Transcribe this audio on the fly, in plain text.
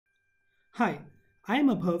Hi, I am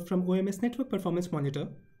Abhav from OMS Network Performance Monitor,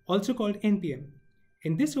 also called NPM.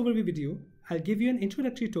 In this overview video, I'll give you an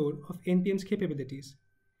introductory tour of NPM's capabilities.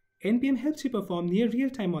 NPM helps you perform near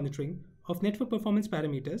real-time monitoring of network performance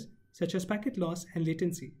parameters such as packet loss and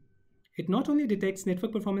latency. It not only detects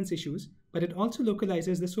network performance issues, but it also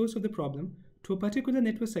localizes the source of the problem to a particular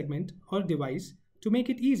network segment or device to make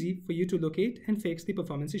it easy for you to locate and fix the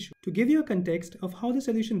performance issue. To give you a context of how the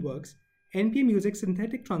solution works, NPM uses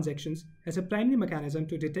synthetic transactions as a primary mechanism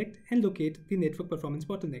to detect and locate the network performance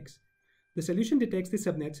bottlenecks. The solution detects the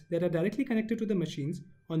subnets that are directly connected to the machines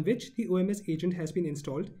on which the OMS agent has been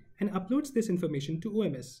installed and uploads this information to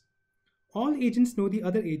OMS. All agents know the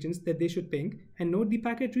other agents that they should ping and note the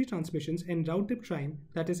packet retransmissions and route trip time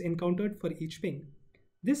that is encountered for each ping.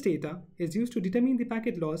 This data is used to determine the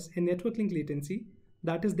packet loss and network link latency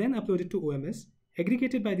that is then uploaded to OMS,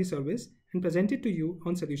 aggregated by the service, and presented to you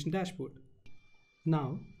on Solution Dashboard.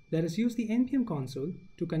 Now, let us use the NPM console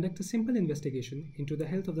to conduct a simple investigation into the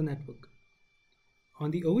health of the network.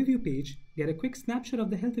 On the overview page, get a quick snapshot of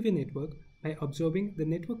the health of your network by observing the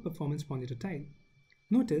Network Performance Monitor tile.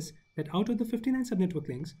 Notice that out of the 59 subnetwork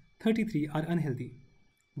links, 33 are unhealthy.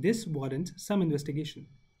 This warrants some investigation.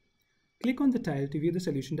 Click on the tile to view the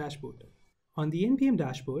Solution Dashboard. On the NPM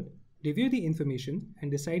dashboard, review the information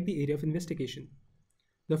and decide the area of investigation.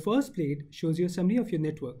 The first blade shows you a summary of your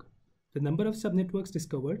network, the number of subnetworks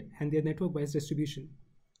discovered and their network-wise distribution,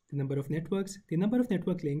 the number of networks, the number of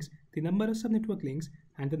network links, the number of subnetwork links,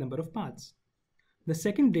 and the number of paths. The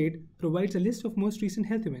second blade provides a list of most recent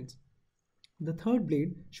health events. The third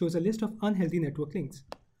blade shows a list of unhealthy network links.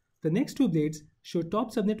 The next two blades show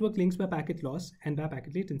top subnetwork links by packet loss and by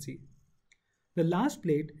packet latency. The last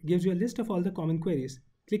blade gives you a list of all the common queries.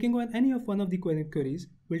 Clicking on any of one of the queries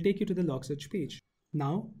will take you to the log search page.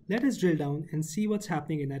 Now, let us drill down and see what's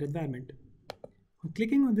happening in our environment. On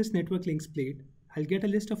clicking on this network links blade, I'll get a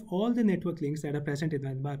list of all the network links that are present in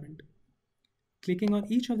the environment. Clicking on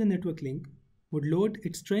each of the network link would load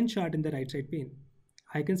its trend chart in the right side pane.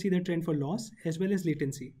 I can see the trend for loss as well as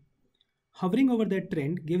latency. Hovering over that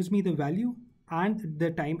trend gives me the value and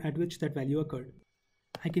the time at which that value occurred.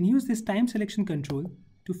 I can use this time selection control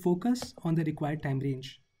to focus on the required time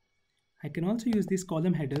range. I can also use these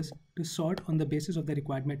column headers to sort on the basis of the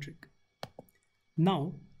required metric.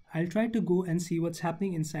 Now, I'll try to go and see what's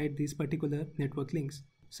happening inside these particular network links.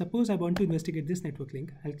 Suppose I want to investigate this network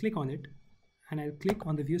link. I'll click on it and I'll click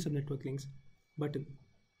on the View Subnetwork Links button.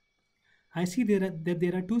 I see that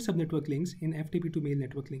there are two subnetwork links in FTP2 mail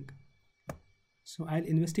network link. So I'll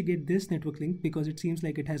investigate this network link because it seems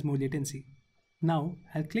like it has more latency. Now,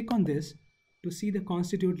 I'll click on this to see the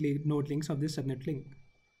constituent node links of this subnet link.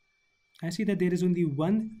 I see that there is only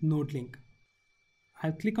one node link.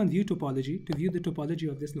 I'll click on View Topology to view the topology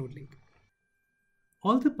of this node link.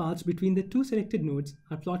 All the paths between the two selected nodes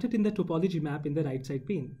are plotted in the topology map in the right side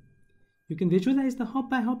pane. You can visualize the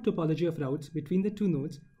hop-by-hop topology of routes between the two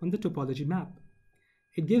nodes on the topology map.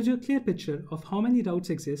 It gives you a clear picture of how many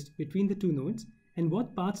routes exist between the two nodes and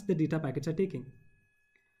what paths the data packets are taking.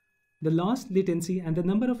 The loss, latency, and the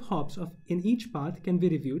number of hops in each path can be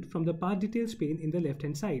reviewed from the path details pane in the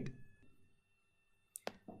left-hand side.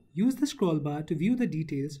 Use the scroll bar to view the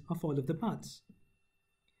details of all of the paths.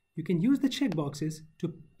 You can use the checkboxes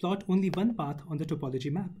to plot only one path on the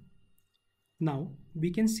topology map. Now,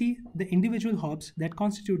 we can see the individual hops that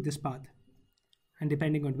constitute this path. And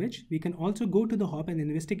depending on which, we can also go to the hop and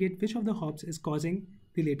investigate which of the hops is causing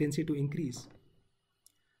the latency to increase.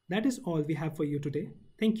 That is all we have for you today.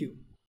 Thank you.